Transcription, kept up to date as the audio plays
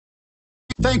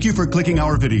Thank you for clicking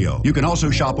our video. You can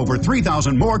also shop over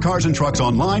 3,000 more cars and trucks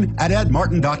online at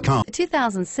edmartin.com.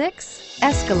 2006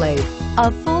 Escalade,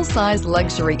 a full-size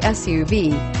luxury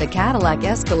SUV. The Cadillac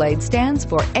Escalade stands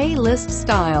for A-list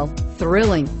style.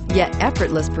 Thrilling, yet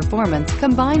effortless performance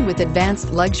combined with advanced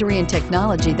luxury and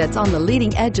technology that's on the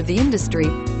leading edge of the industry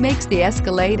makes the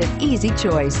Escalade an easy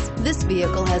choice. This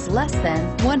vehicle has less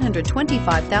than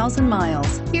 125,000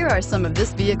 miles. Here are some of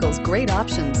this vehicle's great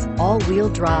options: all-wheel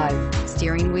drive,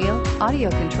 steering wheel audio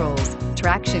controls,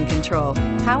 traction control,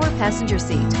 power passenger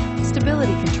seat,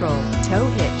 stability control, tow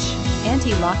hitch,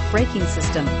 anti-lock braking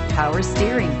system, power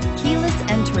steering, keyless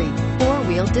entry,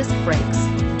 four-wheel disc brakes.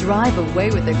 Drive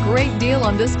away with a great deal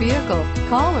on this vehicle.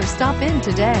 Call or stop in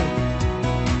today.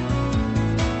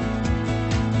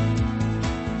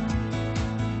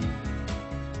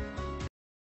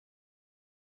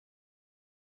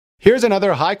 Here's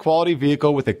another high-quality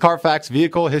vehicle with a Carfax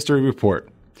Vehicle History Report.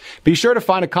 Be sure to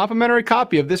find a complimentary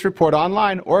copy of this report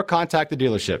online or contact the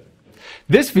dealership.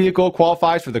 This vehicle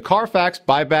qualifies for the Carfax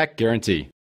Buyback Guarantee.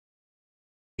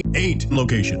 8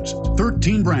 locations,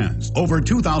 13 brands, over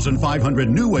 2,500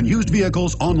 new and used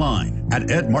vehicles online at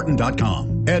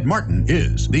edmartin.com. Ed Martin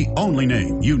is the only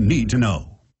name you need to know.